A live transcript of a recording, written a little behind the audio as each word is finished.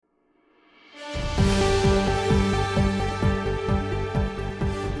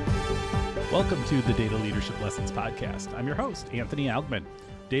Welcome to the Data Leadership Lessons Podcast. I'm your host, Anthony Algmin.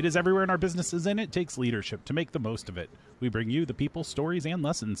 Data is everywhere in our businesses, and it takes leadership to make the most of it. We bring you the people, stories, and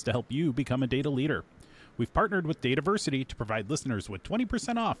lessons to help you become a data leader. We've partnered with Dataversity to provide listeners with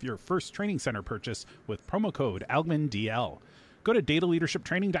 20% off your first training center purchase with promo code AlgminDL. Go to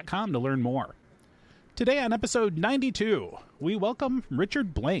dataleadershiptraining.com to learn more. Today on episode 92, we welcome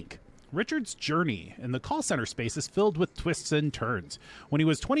Richard Blank. Richard's journey in the call center space is filled with twists and turns. When he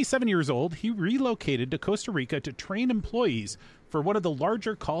was 27 years old, he relocated to Costa Rica to train employees for one of the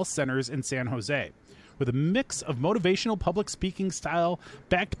larger call centers in San Jose. With a mix of motivational public speaking style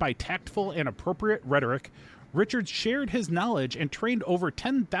backed by tactful and appropriate rhetoric, Richard shared his knowledge and trained over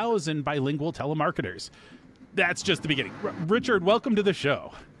 10,000 bilingual telemarketers. That's just the beginning. Richard, welcome to the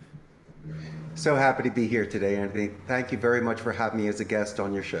show. So happy to be here today, Anthony. Thank you very much for having me as a guest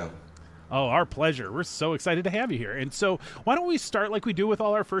on your show. Oh, our pleasure. We're so excited to have you here. And so why don't we start like we do with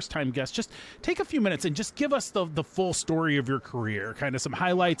all our first-time guests? Just take a few minutes and just give us the full story of your career, kind of some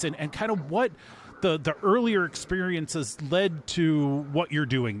highlights and kind of what the earlier experiences led to what you're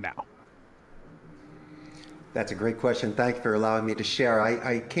doing now. That's a great question. Thank you for allowing me to share.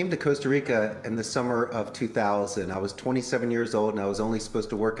 I came to Costa Rica in the summer of 2000. I was 27 years old, and I was only supposed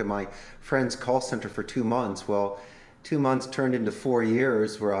to work at my friend's call center for 2 months. Well, 2 months turned into 4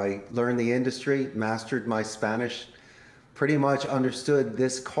 years where I learned the industry, mastered my Spanish, pretty much understood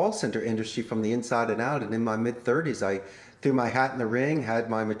this call center industry from the inside and out. And in my mid-30s, I threw my hat in the ring, had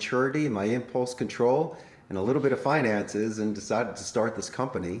my maturity, my impulse control, and a little bit of finances, and decided to start this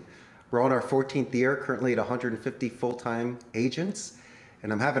company. We're on our 14th year, currently at 150 full-time agents,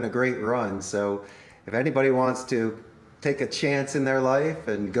 and I'm having a great run. So if anybody wants to take a chance in their life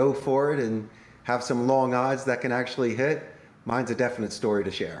and go for it and have some long odds that can actually hit, mine's a definite story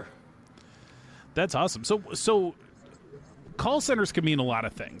to share. That's awesome. So call centers can mean a lot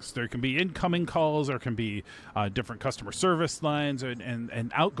of things. There can be incoming calls, there can be different customer service lines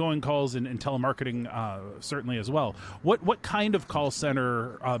and outgoing calls and telemarketing certainly as well. What kind of call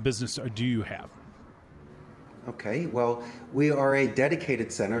center business do you have? Okay, well, we are a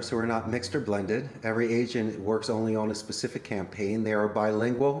dedicated center, so we're not mixed or blended. Every agent works only on a specific campaign. They are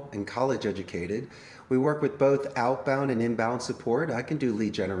bilingual and college educated. We work with both outbound and inbound support. I can do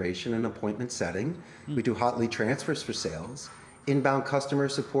lead generation and appointment setting. We do hot lead transfers for sales, inbound customer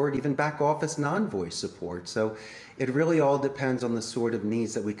support, even back office non-voice support. So it really all depends on the sort of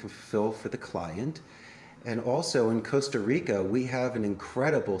needs that we can fulfill for the client. And also in Costa Rica, we have an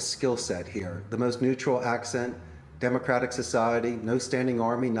incredible skill set here. The most neutral accent, democratic society, no standing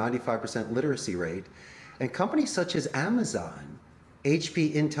army, 95% literacy rate. And companies such as Amazon,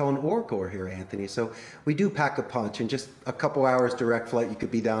 HP, Intel, and Oracle are here, Anthony. So we do pack a punch. In just a couple hours direct flight, you could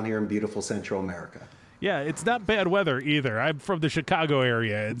be down here in beautiful Central America. Yeah, it's not bad weather either. I'm from the Chicago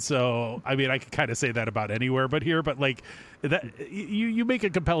area, and so I mean I could kind of say that about anywhere but here. But like that, you make a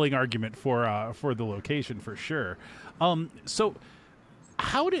compelling argument for the location for sure. So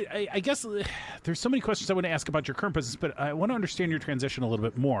how did I guess there's so many questions I want to ask about your current business, but I want to understand your transition a little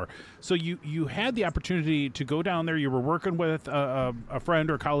bit more. So you had the opportunity to go down there. You were working with a friend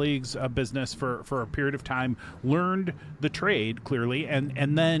or colleague's business for a period of time, learned the trade clearly,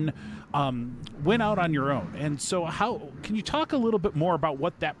 and then went out on your own. And so how can you talk a little bit more about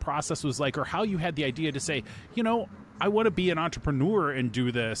what that process was like, or how you had the idea to say, I want to be an entrepreneur and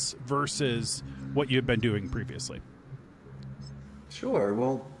do this versus what you've been doing previously? Sure.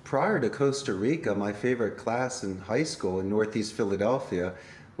 Well, prior to Costa Rica, my favorite class in high school in Northeast Philadelphia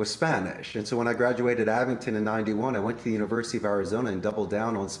was Spanish. And so when I graduated Abington in 91, I went to the University of Arizona and doubled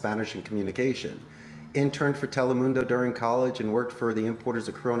down on Spanish and communication. Interned for Telemundo during college and worked for the importers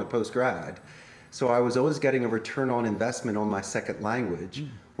of Corona post-grad. So I was always getting a return on investment on my second language,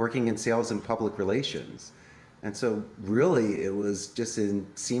 working in sales and public relations. And so really it was just a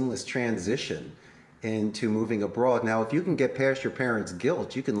seamless transition into moving abroad. Now, if you can get past your parents'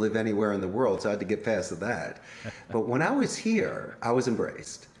 guilt, you can live anywhere in the world. So I had to get past that. But when I was here, I was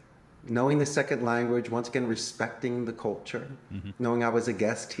embraced. Knowing the second language, once again, respecting the culture, knowing I was a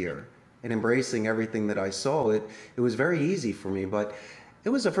guest here and embracing everything that I saw, it was very easy for me. But it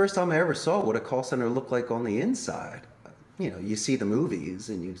was the first time I ever saw what a call center looked like on the inside. You see the movies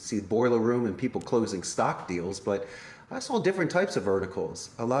and you see the boiler room and people closing stock deals, but I saw different types of verticals,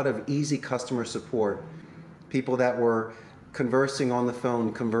 a lot of easy customer support, people that were conversing on the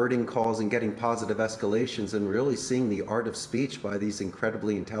phone, converting calls and getting positive escalations, and really seeing the art of speech by these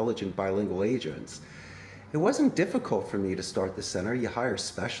incredibly intelligent bilingual agents. It wasn't difficult for me to start the center. You hire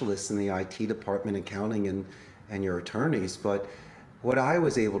specialists in the IT department, accounting, and your attorneys, but what I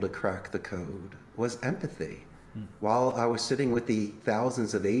was able to crack the code was empathy. While I was sitting with the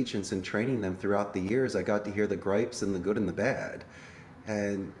thousands of agents and training them throughout the years, I got to hear the gripes and the good and the bad.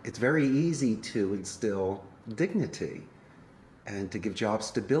 And it's very easy to instill dignity and to give job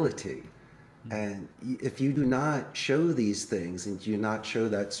stability. And if you do not show these things and do not show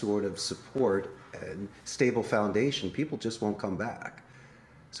that sort of support and stable foundation, people just won't come back.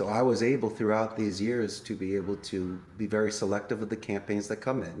 So I was able throughout these years to be able to be very selective of the campaigns that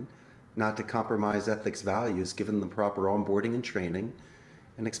come in, not to compromise ethics values, given the proper onboarding and training,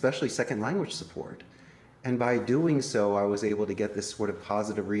 and especially second language support. And by doing so, I was able to get this sort of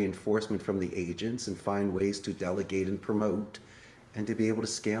positive reinforcement from the agents and find ways to delegate and promote and to be able to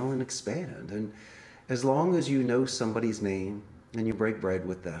scale and expand. And as long as you know somebody's name and you break bread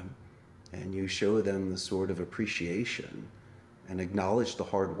with them and you show them the sort of appreciation and acknowledge the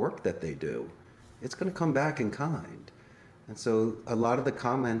hard work that they do, it's going to come back in kind. And so a lot of the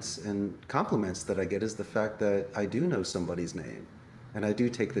comments and compliments that I get is the fact that I do know somebody's name and I do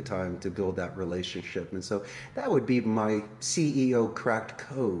take the time to build that relationship. And so that would be my CEO cracked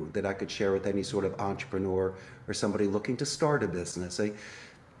code that I could share with any sort of entrepreneur or somebody looking to start a business. A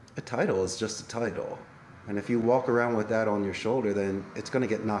title is just a title. And if you walk around with that on your shoulder, then it's going to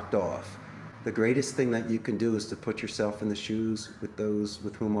get knocked off. The greatest thing that you can do is to put yourself in the shoes with those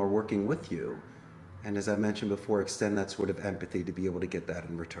with whom are working with you. And as I mentioned before, extend that sort of empathy to be able to get that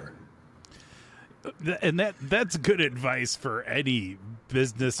in return. And that's good advice for any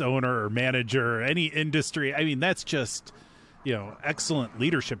business owner or manager, any industry. I mean, that's just, excellent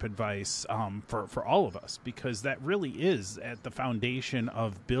leadership advice for all of us, because that really is at the foundation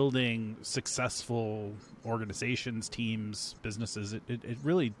of building successful organizations, teams, businesses. It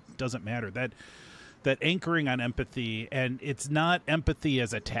really doesn't matter that anchoring on empathy, and it's not empathy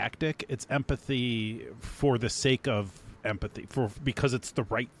as a tactic, it's empathy for the sake of empathy, because it's the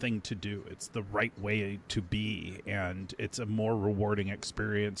right thing to do, it's the right way to be, and it's a more rewarding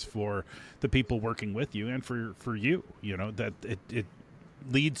experience for the people working with you and for you, that it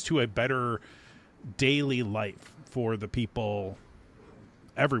leads to a better daily life for the people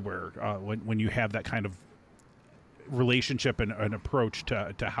everywhere when you have that kind of relationship and an approach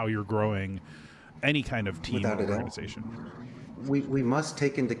to how you're growing any kind of team or organization. We must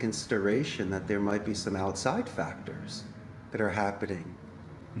take into consideration that there might be some outside factors that are happening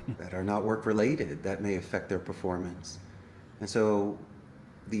that are not work related that may affect their performance. And so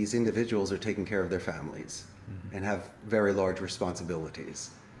these individuals are taking care of their families and have very large responsibilities.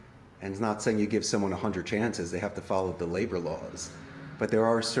 And it's not saying you give someone 100 chances, they have to follow the labor laws. But there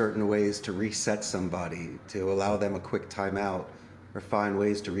are certain ways to reset somebody, to allow them a quick timeout, or find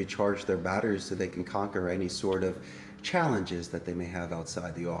ways to recharge their batteries so they can conquer any sort of challenges that they may have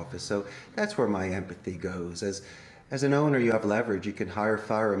outside the office. So that's where my empathy goes. As an owner, you have leverage. You can hire,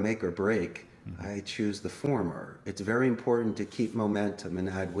 fire, or make or break. I choose the former. It's very important to keep momentum and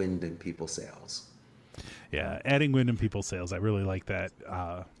add wind in people's sails. Yeah, adding wind in people's sails. I really like that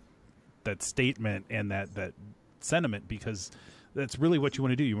that statement and that sentiment, because that's really what you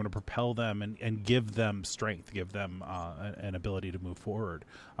want to do. You want to propel them and give them strength, give them an ability to move forward,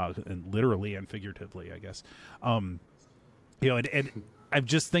 and literally and figuratively, I guess. And I'm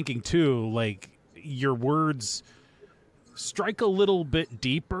just thinking too, like, your words strike a little bit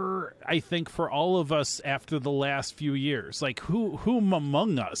deeper, I think, for all of us after the last few years. Like, whom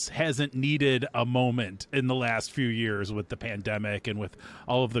among us hasn't needed a moment in the last few years with the pandemic and with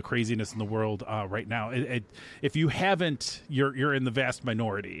all of the craziness in the world right now? If you haven't, you're in the vast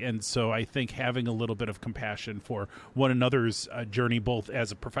minority. And so I think having a little bit of compassion for one another's journey, both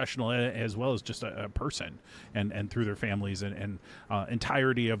as a professional as well as just a person, and through their families and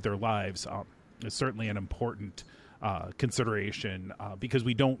entirety of their lives, is certainly an important consideration, because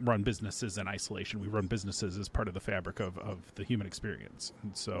we don't run businesses in isolation. We run businesses as part of the fabric of the human experience.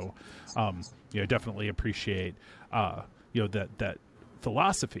 And so, I definitely appreciate, that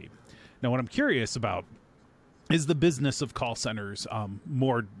philosophy. Now, what I'm curious about is the business of call centers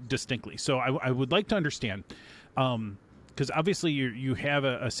more distinctly. So I would like to understand, because obviously you have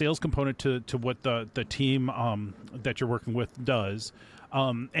a sales component to what the team that you're working with does.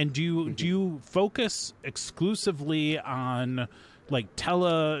 And do you focus exclusively on like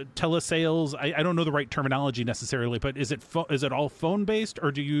telesales? I don't know the right terminology necessarily, but is it all phone based,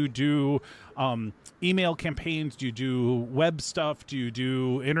 or do you do email campaigns? Do you do web stuff? Do you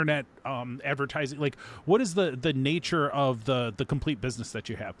do internet advertising? Like, what is the nature of the complete business that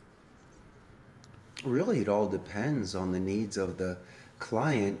you have? Really, it all depends on the needs of the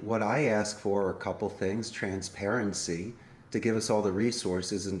client. What I ask for are a couple things: transparency, to give us all the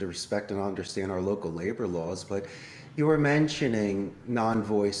resources, and to respect and understand our local labor laws. But You were mentioning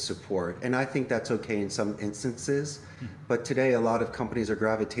non-voice support, and I think that's okay in some instances, but today a lot of companies are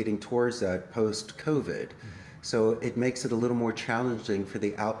gravitating towards that post-COVID. So it makes it a little more challenging for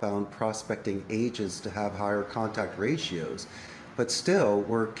the outbound prospecting agents to have higher contact ratios. But still,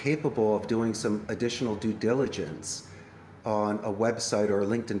 we're capable of doing some additional due diligence on a website or a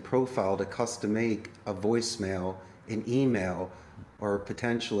LinkedIn profile to custom make a voicemail, an email, or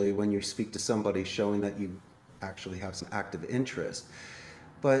potentially when you speak to somebody showing that you actually have some active interest.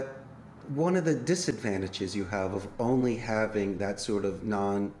 But one of the disadvantages you have of only having that sort of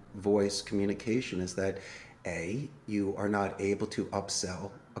non-voice communication is that you are not able to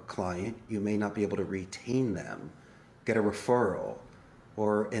upsell a client. You may not be able to retain them, get a referral,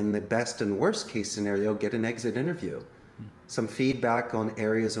 or in the best and worst case scenario, get an exit interview. Some feedback on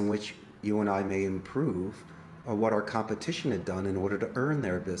areas in which you and I may improve, or what our competition had done in order to earn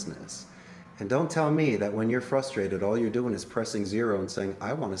their business. And don't tell me that when you're frustrated, all you're doing is pressing 0 and saying,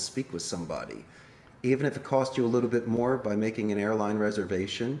 I want to speak with somebody. Even if it costs you a little bit more by making an airline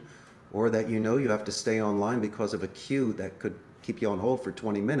reservation, or that you have to stay online because of a queue that could keep you on hold for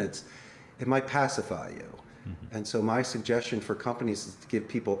 20 minutes, it might pacify you. And so my suggestion for companies is to give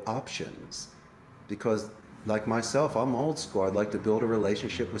people options, because like myself, I'm old school. I'd like to build a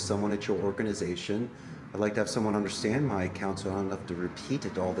relationship with someone at your organization. I'd like to have someone understand my account so I don't have to repeat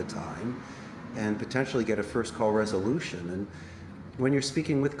it all the time, and potentially get a first call resolution. And when you're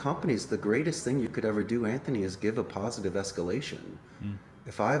speaking with companies, the greatest thing you could ever do, Anthony, is give a positive escalation.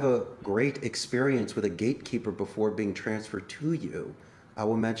 If I have a great experience with a gatekeeper before being transferred to you, I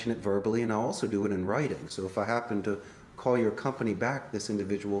will mention it verbally, and I'll also do it in writing. So if I happen to call your company back, this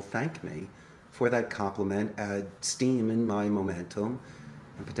individual will thank me for that compliment, add steam in my momentum,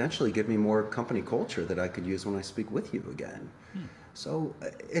 and potentially give me more company culture that I could use when I speak with you again. So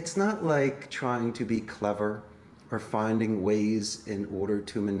it's not like trying to be clever or finding ways in order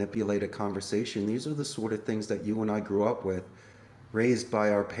to manipulate a conversation. These are the sort of things that you and I grew up with, raised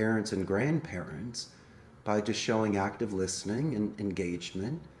by our parents and grandparents, by just showing active listening and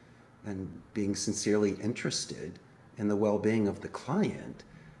engagement and being sincerely interested in the well-being of the client.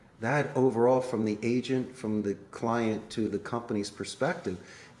 That overall, from the agent, from the client to the company's perspective,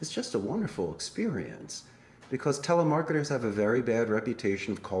 is just a wonderful experience, because telemarketers have a very bad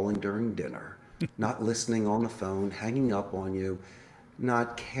reputation of calling during dinner, not listening on the phone, hanging up on you,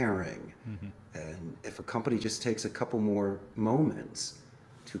 not caring. And if a company just takes a couple more moments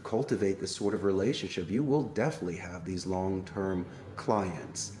to cultivate this sort of relationship, you will definitely have these long-term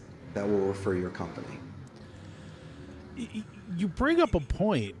clients that will refer your company. You bring up a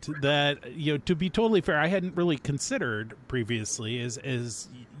point that, to be totally fair, I hadn't really considered previously, is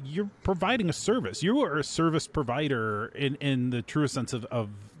you're providing a service. You are a service provider in the truest sense of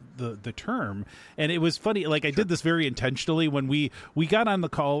the term. And it was funny, like I did this very intentionally when we got on the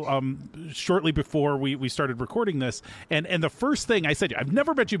call shortly before we started recording this, and the first thing I said, I've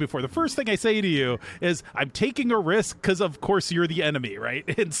never met you before, the first thing I say to you is, I'm taking a risk because of course you're the enemy, right?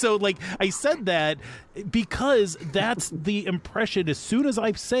 And so like I said that because that's the impression. As soon as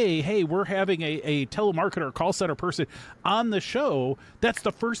I say, hey, we're having a telemarketer call center person on the show, that's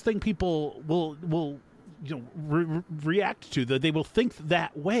the first thing people will react to, that they will think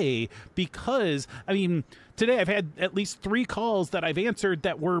that way. Because I mean, today I've had at least 3 calls that I've answered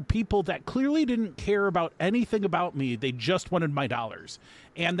that were people that clearly didn't care about anything about me. They just wanted my dollars.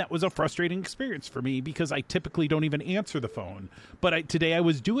 And that was a frustrating experience for me, because I typically don't even answer the phone. But today I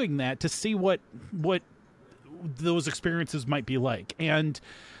was doing that to see what those experiences might be like. And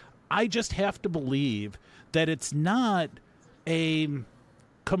I just have to believe that it's not a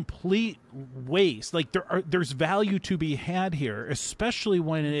complete waste. Like there's value to be had here, especially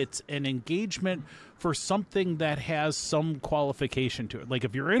when it's an engagement for something that has some qualification to it. Like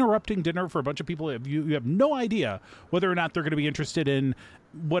if you're interrupting dinner for a bunch of people, you have no idea whether or not they're going to be interested in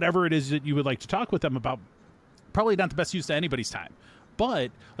whatever it is that you would like to talk with them about, probably not the best use of anybody's time.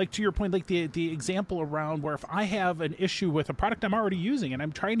 But like to your point, like the example around where if I have an issue with a product I'm already using and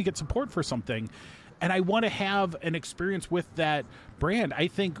I'm trying to get support for something, and I want to have an experience with that brand. I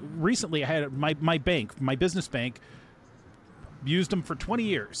think recently I had my bank, my business bank, used them for 20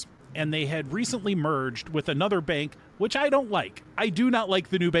 years. And they had recently merged with another bank, which I don't like. I do not like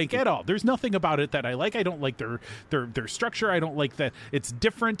the new bank at all. There's nothing about it that I like. I don't like their structure. I don't like that it's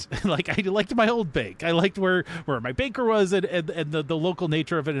different. Like I liked my old bank. I liked where my banker was and the local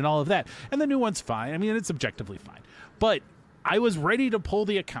nature of it and all of that. And the new one's fine. I mean, it's objectively fine. But I was ready to pull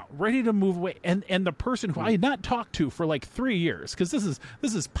the account, ready to move away, and the person who I had not talked to for like 3 years, because this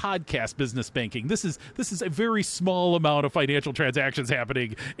is podcast business banking. This is a very small amount of financial transactions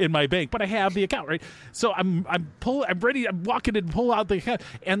happening in my bank, but I have the account, right? So I'm ready. I'm walking in, pull out the account,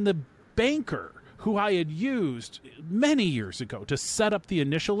 and the banker who I had used many years ago to set up the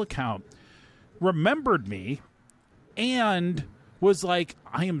initial account remembered me and was like,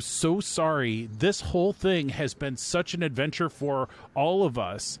 I am so sorry. This whole thing has been such an adventure for all of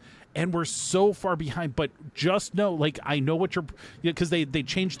us, and we're so far behind. But just know, like, I know what you're, because they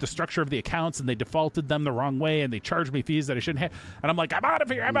changed the structure of the accounts and they defaulted them the wrong way, and they charged me fees that I shouldn't have. And I'm like, I'm out of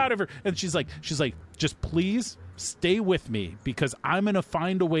here. And she's like, just please stay with me, because I'm going to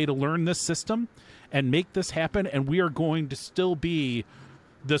find a way to learn this system and make this happen. And we are going to still be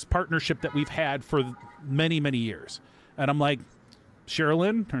this partnership that we've had for many, many years. And I'm like,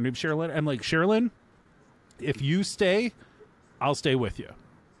 Sherilyn, her name's Sherilyn. I'm like, Sherilyn, if you stay, I'll stay with you.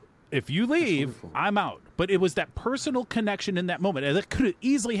 If you leave, I'm out. But it was that personal connection in that moment. And that could have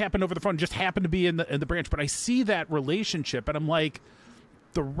easily happened over the phone, just happened to be in the branch. But I see that relationship, and I'm like,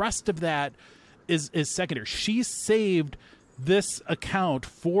 the rest of that is secondary. She saved this account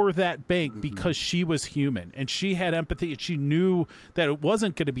for that bank because she was human, and she had empathy, and she knew that it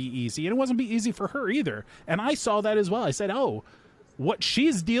wasn't going to be easy, and it wasn't be easy for her either. And I saw that as well. I said, oh, what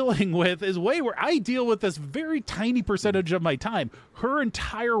she's dealing with is way where I deal with this very tiny percentage of my time. Her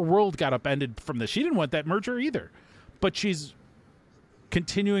entire world got upended from this. She didn't want that merger either, but she's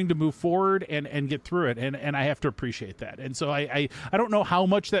continuing to move forward and get through it. And I have to appreciate that. And so I don't know how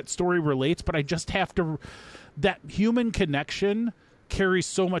much that story relates, but I just have to, that human connection carries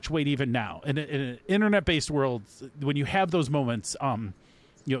so much weight even now. In an internet-based world, when you have those moments,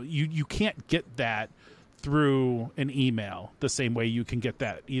 you can't get that through an email the same way you can get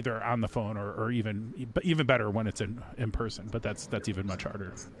that either on the phone or even better when it's in person. But that's even much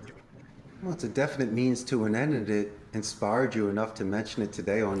harder. Well, it's a definite means to an end, and it inspired you enough to mention it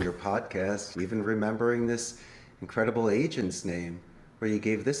today on your podcast, even remembering this incredible agent's name, where you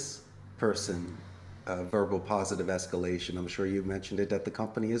gave this person a verbal positive escalation. I'm sure you mentioned it at the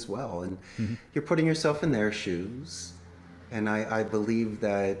company as well. And you're putting yourself in their shoes. And I believe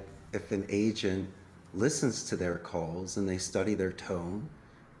that if an agent listens to their calls and they study their tone,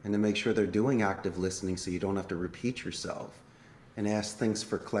 and to make sure they're doing active listening so you don't have to repeat yourself and ask things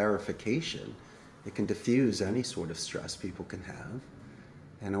for clarification, it can diffuse any sort of stress people can have,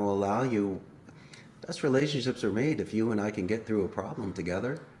 and it will allow you, best relationships are made if you and I can get through a problem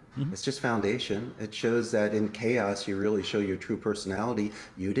together. It's just foundation. It shows that in chaos you really show your true personality.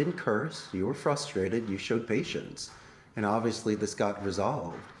 You didn't curse, you were frustrated, you showed patience, and obviously this got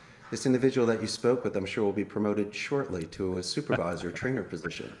resolved. This individual that you spoke with, I'm sure, will be promoted shortly to a supervisor trainer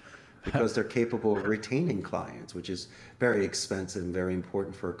position, because they're capable of retaining clients, which is very expensive and very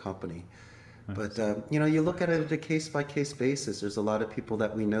important for a company. But, you look at it at a case-by-case basis. There's a lot of people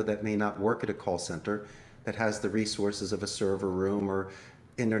that we know that may not work at a call center that has the resources of a server room or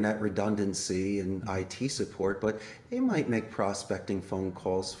internet redundancy and IT support, but they might make prospecting phone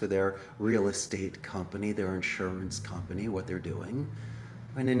calls for their real estate company, their insurance company, what they're doing.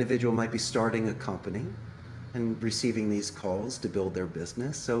 An individual might be starting a company and receiving these calls to build their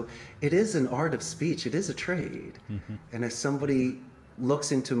business. So it is an art of speech. It is a trade. And if somebody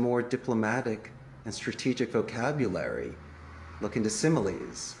looks into more diplomatic and strategic vocabulary, look into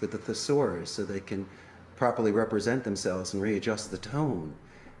similes with the thesaurus so they can properly represent themselves and readjust the tone,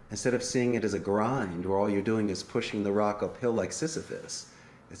 instead of seeing it as a grind where all you're doing is pushing the rock uphill like Sisyphus,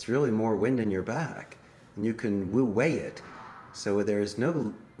 it's really more wind in your back, and you can wu-wei it so there's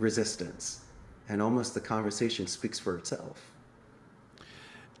no resistance, and almost the conversation speaks for itself.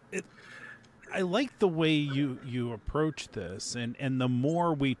 I like the way you approach this, and the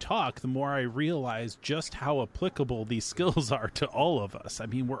more we talk, the more I realize just how applicable these skills are to all of us. I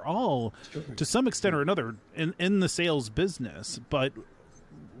mean, we're all, to some extent or another, in the sales business, but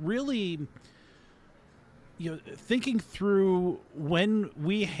really, thinking through when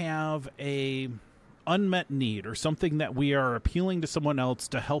we have a unmet need or something that we are appealing to someone else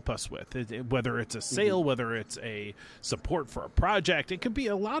to help us with, whether it's a sale, whether it's a support for a project, it could be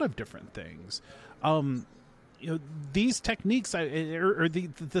a lot of different things. These techniques or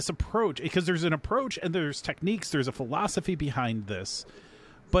this approach, because there's an approach and there's techniques, there's a philosophy behind this,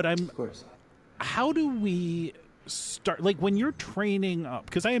 but how do we start, like when you're training up,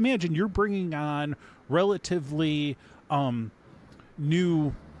 because I imagine you're bringing on relatively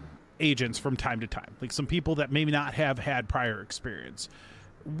new agents from time to time, like some people that maybe not have had prior experience.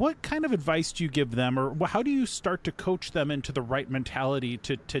 What kind of advice do you give them, or how do you start to coach them into the right mentality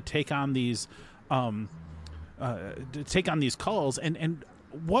to take on these to take on these calls, and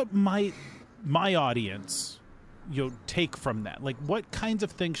what might my audience take from that? Like, what kinds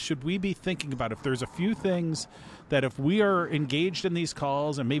of things should we be thinking about? If there's a few things that if we are engaged in these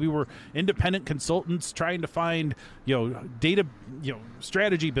calls, and maybe we're independent consultants trying to find data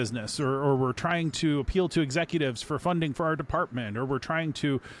strategy business, or we're trying to appeal to executives for funding for our department, or we're trying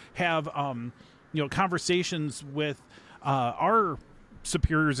to have conversations with our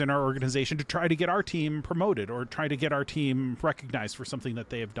superiors in our organization to try to get our team promoted or try to get our team recognized for something that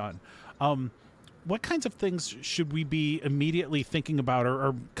they have done. What kinds of things should we be immediately thinking about,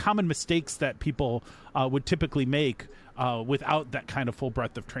 or common mistakes that people would typically make without that kind of full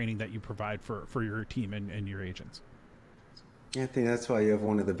breadth of training that you provide for your team and your agents? Anthony, that's why you have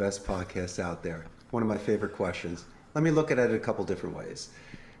one of the best podcasts out there. One of my favorite questions. Let me look at it a couple different ways.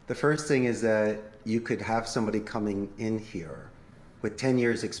 The first thing is that you could have somebody coming in here with 10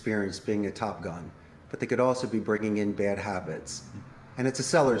 years experience being a top gun, but they could also be bringing in bad habits. And it's a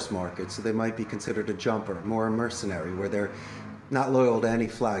seller's market, so they might be considered a jumper, more a mercenary, where they're not loyal to any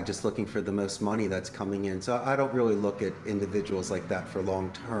flag, just looking for the most money that's coming in. So I don't really look at individuals like that for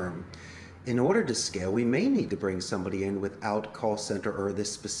long term. In order to scale, we may need to bring somebody in without call center or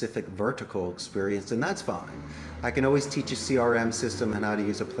this specific vertical experience, and that's fine. I can always teach a CRM system and how to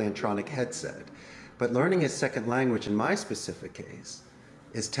use a Plantronic headset. But learning a second language in my specific case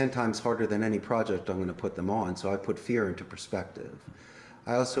is 10 times harder than any project I'm going to put them on, so I put fear into perspective.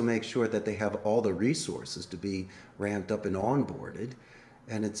 I also make sure that they have all the resources to be ramped up and onboarded,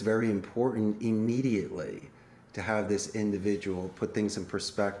 and it's very important immediately to have this individual put things in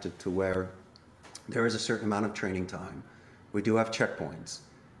perspective to where there is a certain amount of training time. We do have checkpoints,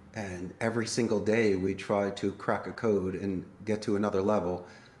 and every single day we try to crack a code and get to another level.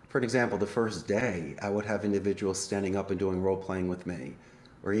 For an example, the first day I would have individuals standing up and doing role playing with me,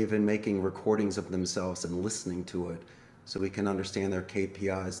 or even making recordings of themselves and listening to it so we can understand their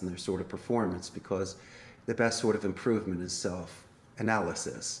KPIs and their sort of performance, because the best sort of improvement is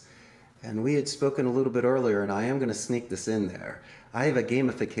self-analysis. And we had spoken a little bit earlier, and I am going to sneak this in there. I have a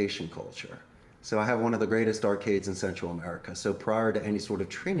gamification culture. So I have one of the greatest arcades in Central America. So prior to any sort of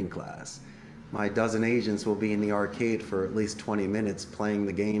training class, my dozen agents will be in the arcade for at least 20 minutes playing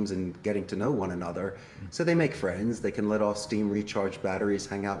the games and getting to know one another. So they make friends, they can let off steam, recharge batteries,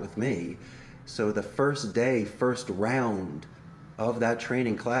 hang out with me. So the first day, first round of that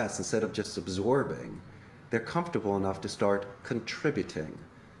training class, instead of just absorbing, they're comfortable enough to start contributing,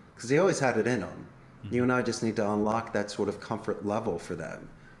 because they always had it in them. You and I just need to unlock that sort of comfort level for them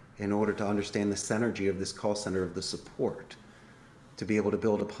in order to understand the synergy of this call center, of the support, to be able to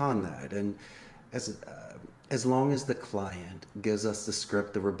build upon that. And as long as the client gives us the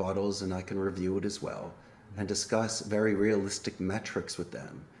script, the rebuttals, and I can review it as well, and discuss very realistic metrics with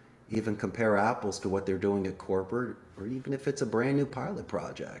them, even compare apples to what they're doing at corporate, or even if it's a brand new pilot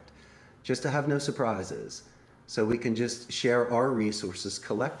project, just to have no surprises. So we can just share our resources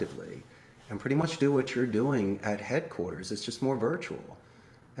collectively and pretty much do what you're doing at headquarters. It's just more virtual.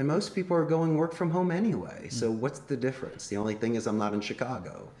 And most people are going work from home anyway. So what's the difference? The only thing is I'm not in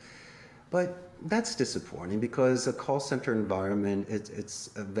Chicago. But that's disappointing, because a call center environment, it's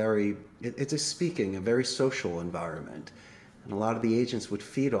a very social environment. And a lot of the agents would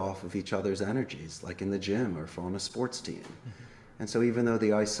feed off of each other's energies, like in the gym or on a sports team. And so even though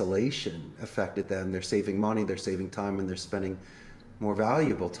the isolation affected them, they're saving money, they're saving time, and they're spending more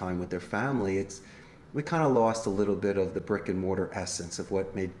valuable time with their family. We kind of lost a little bit of the brick and mortar essence of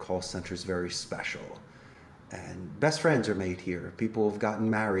what made call centers very special. And best friends are made here. People have gotten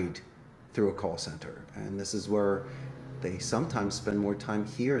married through a call center. And this is where they sometimes spend more time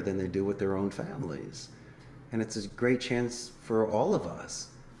here than they do with their own families. And it's a great chance for all of us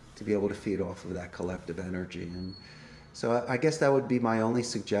to be able to feed off of that collective energy. And so I guess that would be my only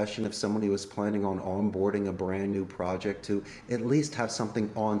suggestion if somebody was planning on onboarding a brand new project, to at least have something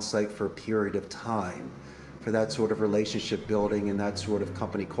on site for a period of time, for that sort of relationship building and that sort of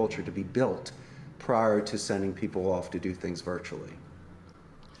company culture to be built prior to sending people off to do things virtually.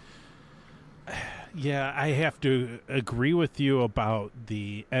 Yeah, I have to agree with you about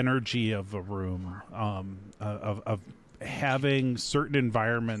the energy of a room, of having certain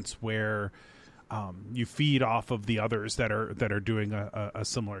environments where you feed off of the others that are doing a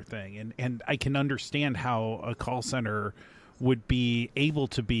similar thing. And I can understand how a call center would be able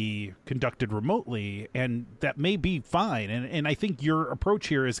to be conducted remotely, and that may be fine. And I think your approach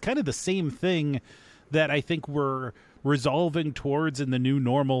here is kind of the same thing that I think we're resolving towards in the new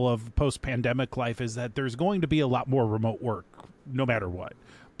normal of post-pandemic life, is that there's going to be a lot more remote work no matter what.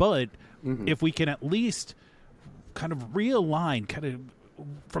 But if we can at least kind of realign, kind of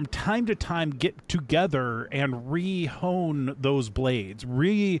from time to time get together and re-hone those blades,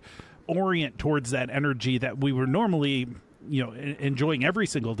 reorient towards that energy that we were normally, enjoying every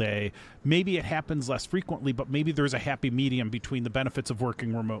single day. Maybe it happens less frequently, but maybe there's a happy medium between the benefits of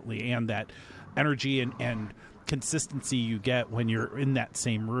working remotely and that energy and consistency you get when you're in that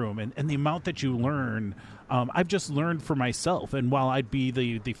same room, and the amount that you learn. I've just learned for myself, and while I'd be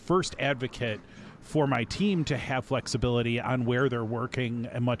the first advocate for my team to have flexibility on where they're working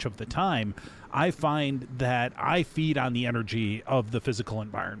much of the time, I find that I feed on the energy of the physical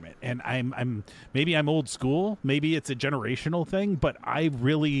environment. And I'm maybe I'm old school, maybe it's a generational thing, but I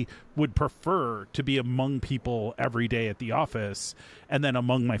really would prefer to be among people every day at the office and then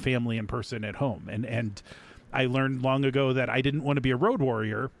among my family in person at home. And I learned long ago that I didn't want to be a road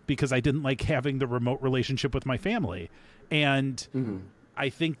warrior because I didn't like having the remote relationship with my family. And I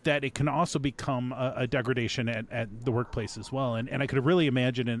think that it can also become a degradation at the workplace as well. And I could really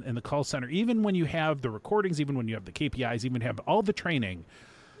imagine in the call center, even when you have the recordings, even when you have the KPIs, even have all the training,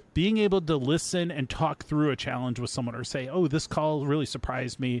 being able to listen and talk through a challenge with someone or say, oh, this call really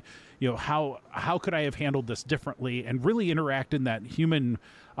surprised me. How could I have handled this differently, and really interact in that human,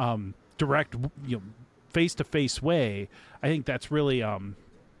 direct, face-to-face way. I think that's really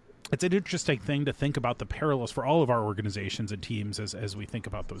it's an interesting thing to think about the parallels for all of our organizations and teams as we think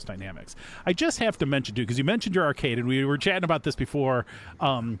about those dynamics. I just have to mention, too, because you mentioned your arcade, and we were chatting about this before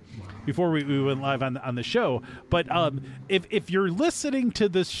we went live on the show. But if you're listening to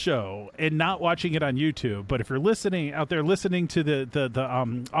this show and not watching it on YouTube, but if you're listening out there, listening to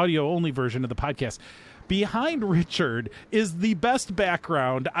the audio-only version of the podcast, behind Richard is the best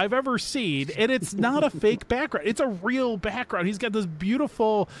background I've ever seen, and it's not a fake background. It's a real background. He's got this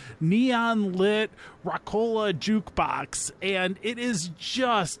beautiful neon-lit Rockola jukebox, and it is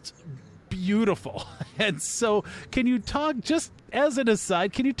just beautiful. And so can you talk, just as an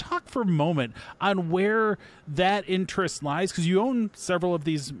aside, can you talk for a moment on where that interest lies? Because you own several of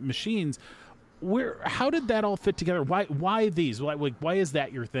these machines. How did that all fit together? Why these? Why is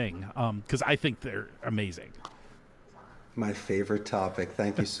that your thing? Because I think they're amazing. My favorite topic.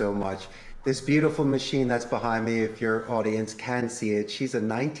 Thank you so much. This beautiful machine that's behind me, if your audience can see it, she's a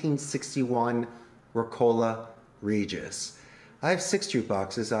 1961 Rockola Regis. I have 6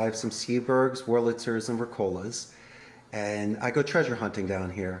 jukeboxes. I have some Seabergs, Wurlitzers, and Rockolas. And I go treasure hunting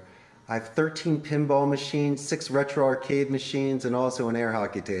down here. I have 13 pinball machines, 6 retro arcade machines, and also an air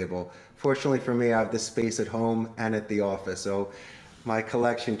hockey table. Fortunately for me, I have this space at home and at the office, so my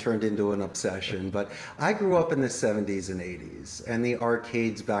collection turned into an obsession. But I grew up in the 70s and 80s, and the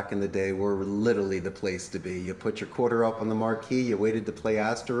arcades back in the day were literally the place to be. You put your quarter up on the marquee, you waited to play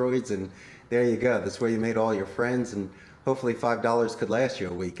Asteroids, and there you go. That's where you made all your friends, and hopefully $5 could last you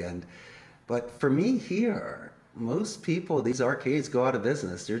a weekend. But for me here, most people, these arcades go out of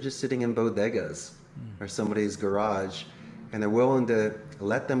business. They're just sitting in bodegas or somebody's garage, and they're willing to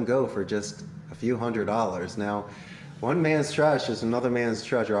let them go for just a few $100s. Now, one man's trash is another man's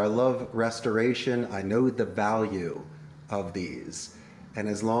treasure. I love restoration. I know the value of these. And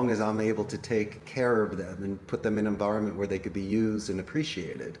as long as I'm able to take care of them and put them in an environment where they could be used and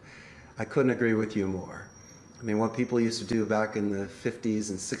appreciated, I couldn't agree with you more. I mean, what people used to do back in the 50s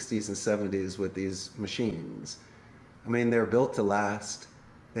and 60s and 70s with these machines, I mean, they're built to last.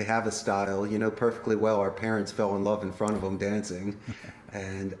 They have a style. You know perfectly well our parents fell in love in front of them dancing.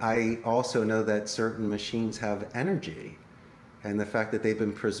 And I also know that certain machines have energy. And the fact that they've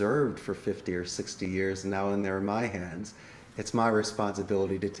been preserved for 50 or 60 years and now they're in my hands, it's my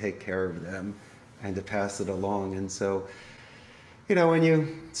responsibility to take care of them and to pass it along. And so, when you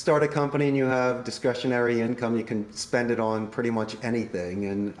start a company and you have discretionary income, you can spend it on pretty much anything.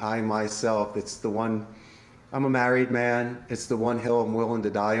 And I myself, I'm a married man. It's the one hill I'm willing to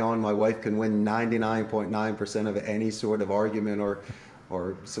die on. My wife can win 99.9% of any sort of argument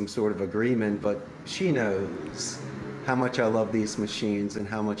or some sort of agreement, but she knows how much I love these machines and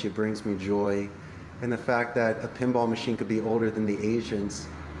how much it brings me joy. And the fact that a pinball machine could be older than the Asians,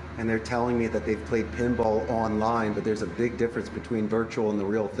 and they're telling me that they've played pinball online, but there's a big difference between virtual and the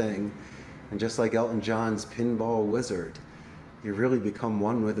real thing. And just like Elton John's Pinball Wizard, you really become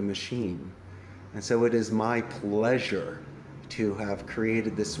one with the machine. And so it is my pleasure to have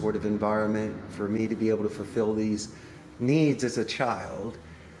created this sort of environment for me to be able to fulfill these needs as a child,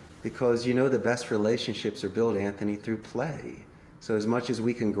 because the best relationships are built, Anthony, through play. So as much as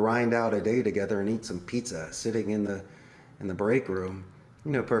we can grind out a day together and eat some pizza sitting in the break room,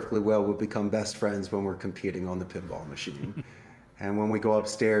 perfectly well we'll become best friends when we're competing on the pinball machine. And when we go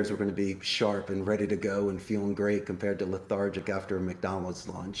upstairs, we're going to be sharp and ready to go and feeling great compared to lethargic after a McDonald's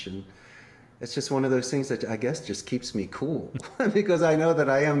lunch. And It's just one of those things that I guess just keeps me cool because I know that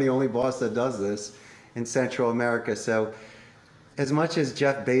I am the only boss that does this in Central America. So as much as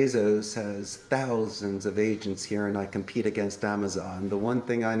Jeff Bezos has thousands of agents here and I compete against Amazon, the one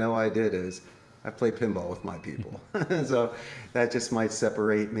thing I know I did is I play pinball with my people. So that just might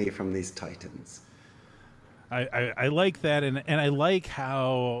separate me from these titans. I like that, and I like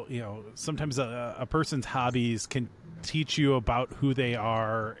how, you know, sometimes a person's hobbies can teach you about who they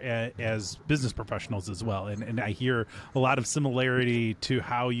are as business professionals as well, and I hear a lot of similarity to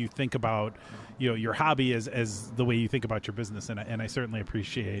how you think about, you know, your hobby as the way you think about your business, and I certainly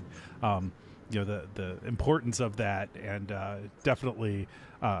appreciate you know, the importance of that, and definitely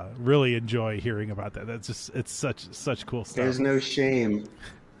really enjoy hearing about that. That's just, it's such cool stuff. There's no shame.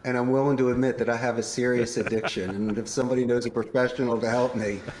 And I'm willing to admit that I have a serious addiction. And if somebody knows a professional to help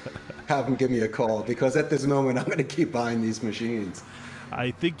me, have them give me a call because at this moment I'm going to keep buying these machines. I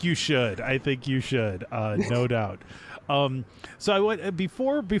think you should. I think you should. No doubt. So I want,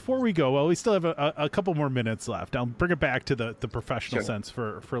 before we go, well, we still have a couple more minutes left. I'll bring it back to the professional Sure. sense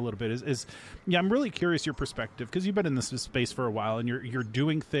for a little bit. Yeah, I'm really curious your perspective because you've been in this space for a while and you're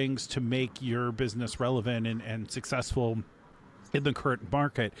doing things to make your business relevant and successful in the current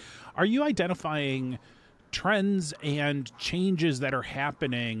market. Are you identifying trends and changes that are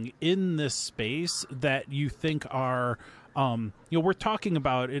happening in this space that you think are, you know, we're talking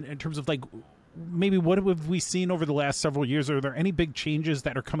about in terms of like, maybe what have we seen over the last several years? Are there any big changes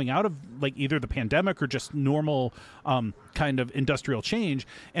that are coming out of like either the pandemic or just normal kind of industrial change?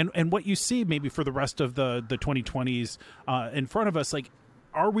 And what you see maybe for the rest of the 2020s in front of us, like,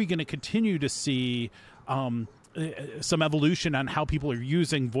 are we going to continue to see some evolution on how people are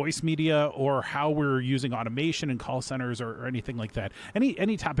using voice media or how we're using automation in call centers or anything like that?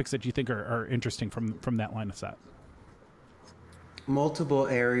 Any topics that you think are interesting from that line of sight? Multiple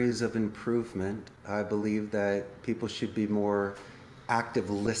areas of improvement. I believe that people should be more active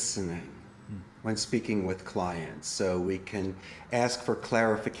listening when speaking with clients so we can ask for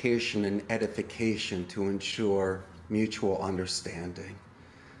clarification and edification to ensure mutual understanding.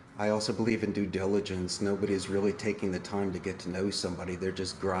 I also believe in due diligence. Nobody's really taking the time to get to know somebody. They're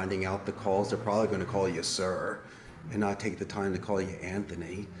just grinding out the calls. They're probably going to call you sir and not take the time to call you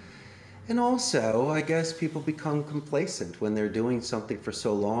Anthony. And also, I guess people become complacent when they're doing something for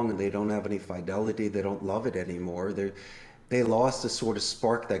so long and they don't have any fidelity. They don't love it anymore. They lost the sort of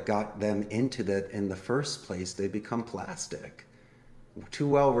spark that got them into that in the first place. They become plastic. Too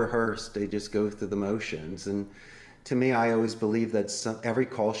well rehearsed. They just go through the motions. And to me, I always believe that every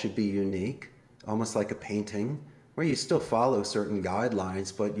call should be unique, almost like a painting, where you still follow certain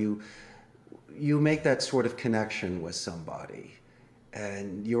guidelines, but you make that sort of connection with somebody.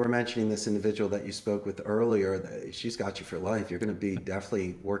 And you were mentioning this individual that you spoke with earlier, that she's got you for life. You're going to be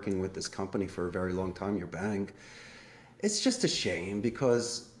definitely working with this company for a very long time, your bank. It's just a shame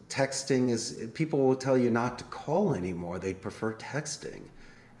because texting is, people will tell you not to call anymore. They prefer texting.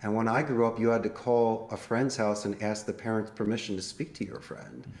 And when I grew up, you had to call a friend's house and ask the parents' permission to speak to your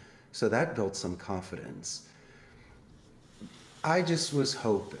friend. So that built some confidence. I just was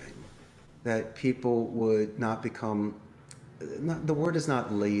hoping that people would not become, the word is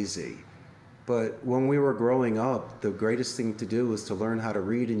not lazy, but when we were growing up, the greatest thing to do was to learn how to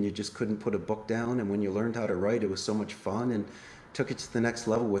read, and you just couldn't put a book down. And when you learned how to write, it was so much fun and took it to the next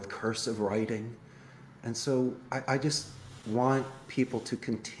level with cursive writing. And so I just want people to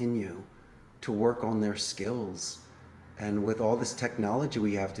continue to work on their skills. And with all this technology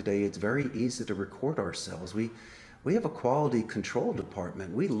we have today, it's very easy to record ourselves. We have a quality control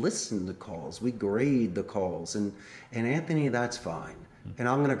department. We listen to calls. We grade the calls. And Anthony, that's fine. And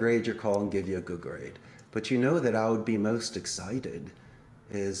I'm going to grade your call and give you a good grade. But you know that I would be most excited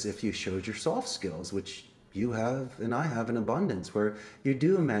is if you showed your soft skills, which you have and I have in abundance, where you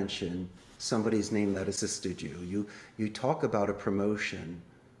do mention somebody's name that assisted you. You talk about a promotion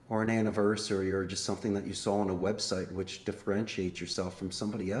or an anniversary or just something that you saw on a website which differentiates yourself from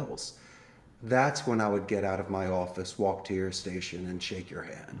somebody else. That's when I would get out of my office, walk to your station and shake your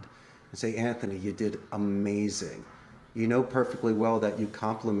hand and say, Anthony, you did amazing. You know perfectly well that you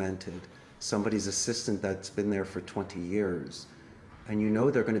complimented somebody's assistant that's been there for 20 years. And you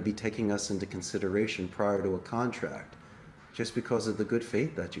know they're going to be taking us into consideration prior to a contract just because of the good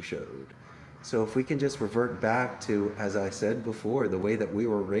faith that you showed. So if we can just revert back to, as I said before, the way that we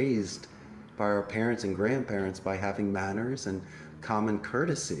were raised by our parents and grandparents by having manners and common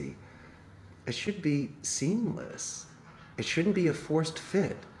courtesy, it should be seamless. It shouldn't be a forced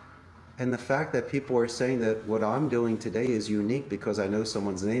fit. And the fact that people are saying that what I'm doing today is unique because I know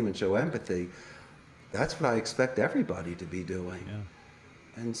someone's name and show empathy, that's what I expect everybody to be doing.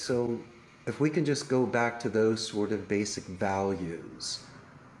 Yeah. And so if we can just go back to those sort of basic values,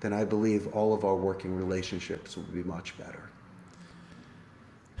 then I believe all of our working relationships will be much better.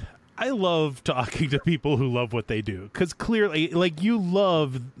 I love talking to people who love what they do, because clearly, like, you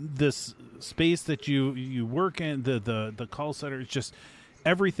love this space that you work in. The call center is just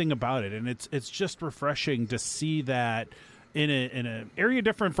everything about it, and it's just refreshing to see that in an area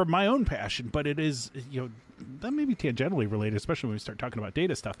different from my own passion, but it is, that may be tangentially related, especially when we start talking about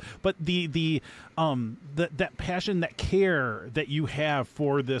data stuff. But that passion, that care that you have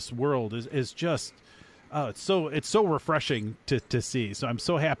for this world is just. Oh, it's so refreshing to see. So I'm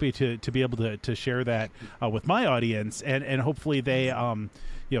so happy to be able to share that with my audience, and hopefully they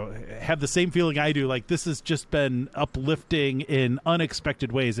have the same feeling I do. Like, this has just been uplifting in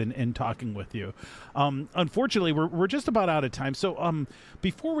unexpected ways in talking with you. Unfortunately, we're just about out of time. So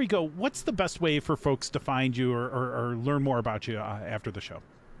before we go, what's the best way for folks to find you or learn more about you after the show?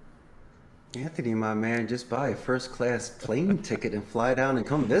 Anthony, my man, just buy a first-class plane ticket and fly down and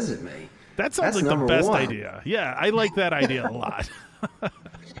come visit me. That sounds like the best idea. Yeah, I like that idea a lot. I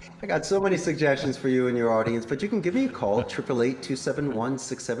got so many suggestions for you and your audience, but you can give me a call,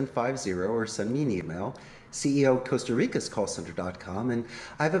 888-271-6750, or send me an email, CEO@CostaRicasCallCenter.com. And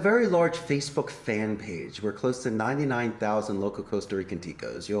I have a very large Facebook fan page. We're close to 99,000 local Costa Rican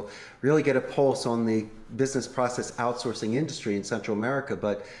ticos. You'll really get a pulse on the business process outsourcing industry in Central America,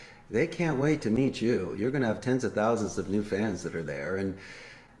 but they can't wait to meet you. You're going to have tens of thousands of new fans that are there.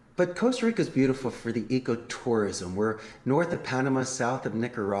 But Costa Rica is beautiful for the ecotourism. We're north of Panama, south of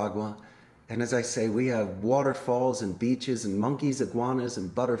Nicaragua. And as I say, we have waterfalls and beaches and monkeys, iguanas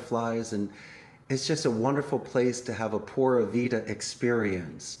and butterflies. And it's just a wonderful place to have a Pura Vida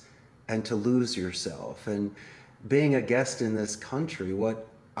experience and to lose yourself. And being a guest in this country, what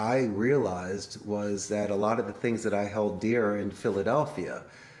I realized was that a lot of the things that I held dear in Philadelphia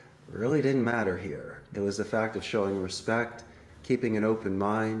really didn't matter here. It was the fact of showing respect, keeping an open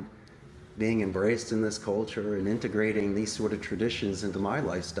mind, being embraced in this culture, and integrating these sort of traditions into my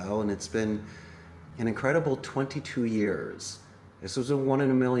lifestyle. And it's been an incredible 22 years. This was a 1 in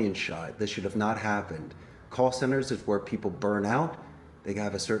a million shot. This should have not happened. Call centers is where people burn out. They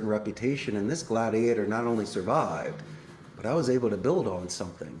have a certain reputation, and this gladiator not only survived, but I was able to build on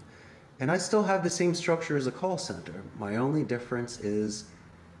something. And I still have the same structure as a call center. My only difference is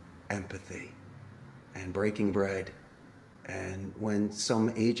empathy and breaking bread. And when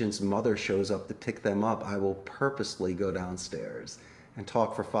some agent's mother shows up to pick them up, I will purposely go downstairs and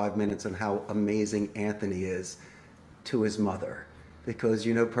talk for 5 minutes on how amazing Anthony is to his mother, because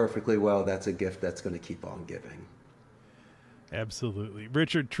you know perfectly well that's a gift that's going to keep on giving. Absolutely.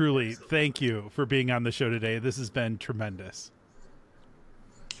 Richard, truly, thank you for being on the show today. This has been tremendous.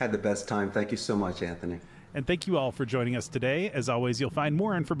 Had the best time. Thank you so much, Anthony. And thank you all for joining us today. As always, you'll find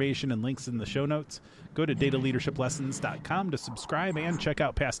more information and links in the show notes. Go to dataleadershiplessons.com to subscribe and check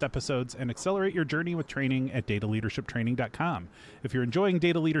out past episodes, and accelerate your journey with training at dataleadershiptraining.com. If you're enjoying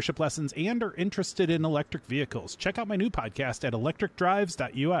Data Leadership Lessons and are interested in electric vehicles, check out my new podcast at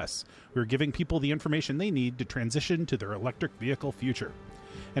electricdrives.us. We're giving people the information they need to transition to their electric vehicle future.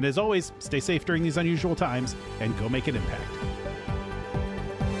 And as always, stay safe during these unusual times and go make an impact.